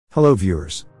Hello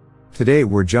viewers. Today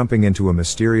we're jumping into a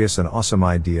mysterious and awesome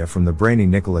idea from the brainy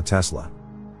Nikola Tesla.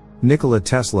 Nikola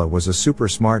Tesla was a super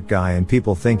smart guy and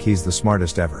people think he's the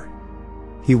smartest ever.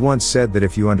 He once said that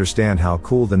if you understand how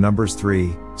cool the numbers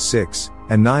 3, 6,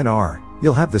 and 9 are,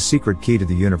 you'll have the secret key to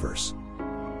the universe.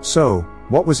 So,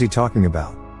 what was he talking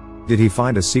about? Did he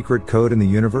find a secret code in the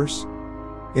universe?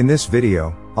 In this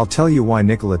video, I'll tell you why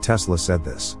Nikola Tesla said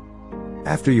this.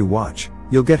 After you watch,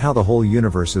 you'll get how the whole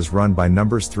universe is run by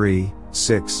numbers 3,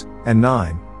 6, and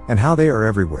 9, and how they are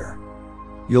everywhere.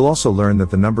 You'll also learn that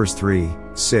the numbers 3,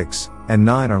 6, and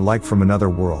 9 are like from another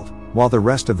world, while the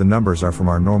rest of the numbers are from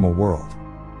our normal world.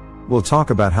 We'll talk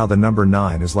about how the number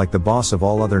 9 is like the boss of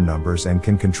all other numbers and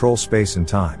can control space and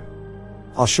time.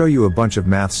 I'll show you a bunch of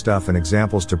math stuff and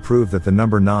examples to prove that the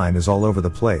number 9 is all over the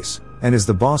place, and is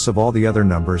the boss of all the other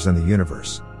numbers and the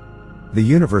universe. The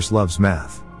universe loves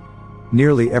math.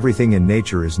 Nearly everything in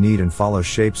nature is neat and follows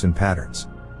shapes and patterns.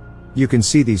 You can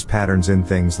see these patterns in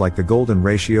things like the golden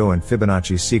ratio and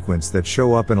Fibonacci sequence that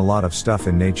show up in a lot of stuff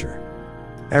in nature.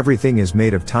 Everything is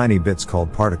made of tiny bits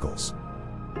called particles.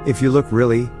 If you look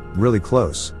really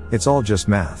close, it's all just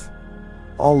math.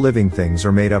 All living things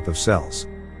are made up of cells.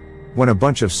 When a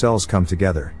bunch of cells come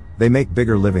together, they make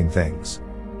bigger living things.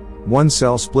 One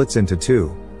cell splits into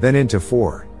 2, then into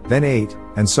 4, then 8,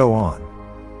 and so on.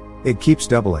 It keeps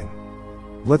doubling.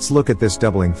 Let's look at this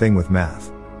doubling thing with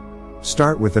math.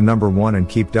 Start with the number 1 and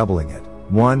keep doubling it.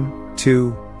 1,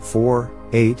 2, 4,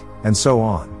 8, and so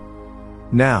on.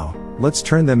 Now, let's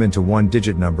turn them into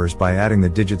one-digit numbers by adding the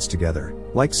digits together,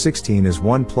 like 16 is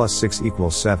 1 plus 6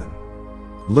 equals 7.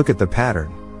 Look at the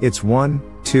pattern, it's 1,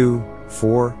 2,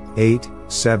 4, 8,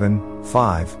 7,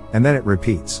 5, and then it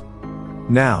repeats.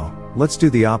 Now, let's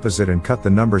do the opposite and cut the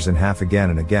numbers in half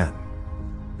again and again.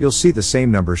 You'll see the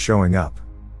same numbers showing up.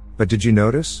 But did you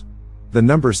notice? The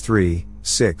numbers 3,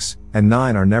 6, and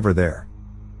 9 are never there.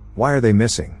 Why are they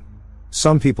missing?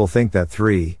 Some people think that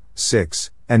 3, 6,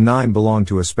 and 9 belong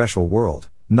to a special world,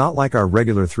 not like our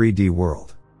regular 3D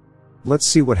world. Let's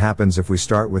see what happens if we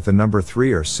start with the number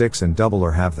 3 or 6 and double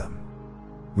or halve them.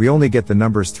 We only get the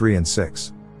numbers 3 and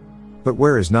 6. But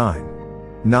where is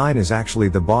 9? 9 is actually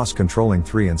the boss controlling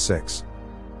 3 and 6.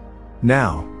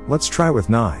 Now, let's try with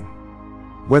 9.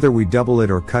 Whether we double it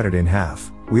or cut it in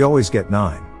half, we always get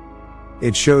 9.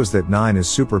 It shows that 9 is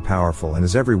super powerful and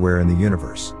is everywhere in the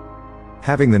universe.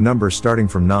 Having the number starting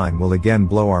from 9 will again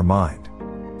blow our mind.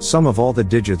 Sum of all the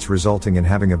digits resulting in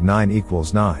having of 9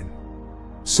 equals 9.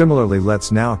 Similarly,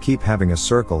 let's now keep having a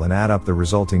circle and add up the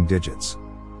resulting digits.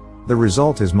 The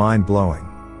result is mind-blowing.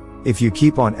 If you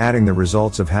keep on adding, the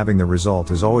results of having the result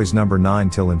is always number 9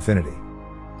 till infinity.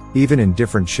 Even in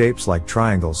different shapes like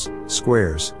triangles,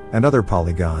 squares, and other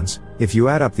polygons, if you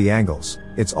add up the angles,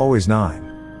 it's always 9.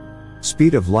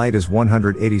 Speed of light is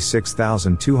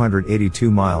 186,282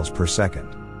 miles per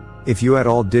second. If you add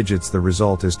all digits, the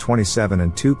result is 27,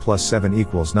 and 2 plus 7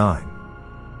 equals 9.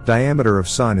 Diameter of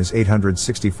sun is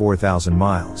 864,000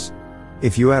 miles.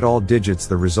 If you add all digits,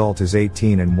 the result is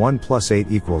 18, and 1 plus 8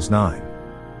 equals 9.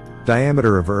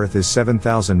 Diameter of earth is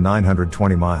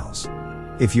 7,920 miles.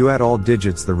 If you add all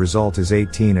digits, the result is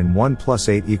 18, and 1 plus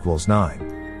 8 equals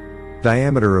 9.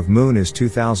 Diameter of moon is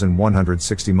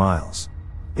 2,160 miles.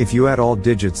 If you add all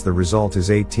digits, the result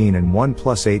is 18, and 1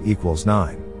 plus 8 equals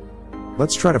 9.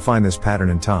 Let's try to find this pattern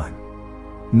in time.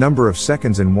 Number of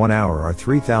seconds in 1 hour are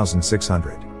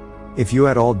 3,600. If you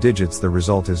add all digits, the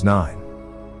result is 9.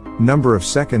 Number of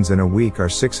seconds in a week are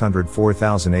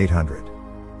 604,800.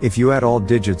 If you add all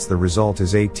digits, the result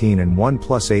is 18, and 1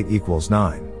 plus 8 equals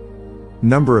 9.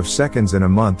 Number of seconds in a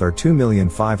month are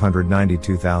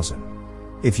 2,592,000.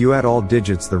 If you add all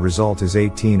digits, the result is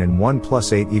 18, and 1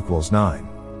 plus 8 equals 9.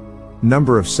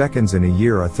 Number of seconds in a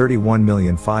year are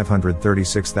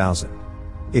 31,536,000.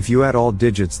 If you add all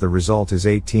digits, the result is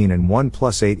 18, and 1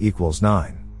 plus 8 equals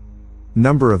 9.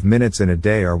 Number of minutes in a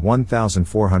day are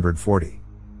 1,440.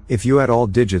 If you add all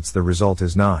digits, the result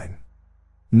is 9.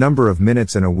 Number of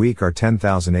minutes in a week are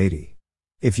 10,080.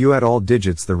 If you add all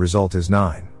digits, the result is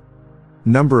 9.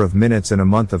 Number of minutes in a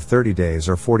month of 30 days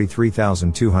are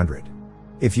 43,200.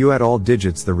 If you add all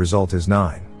digits, the result is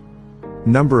 9.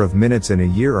 Number of minutes in a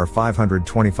year are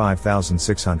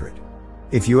 525,600.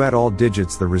 If you add all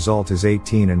digits, the result is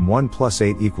 18, and 1 plus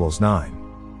 8 equals 9.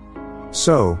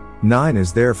 So, 9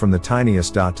 is there from the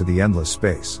tiniest dot to the endless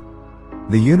space.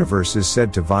 The universe is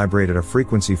said to vibrate at a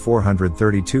frequency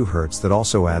 432 Hz that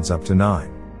also adds up to 9.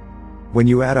 When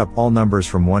you add up all numbers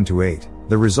from 1 to 8,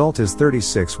 the result is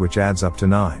 36, which adds up to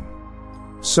 9.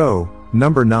 So,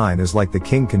 number 9 is like the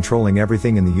king controlling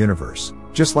everything in the universe,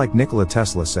 just like Nikola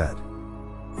Tesla said.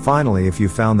 Finally, if you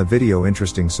found the video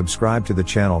interesting, subscribe to the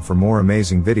channel for more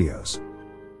amazing videos.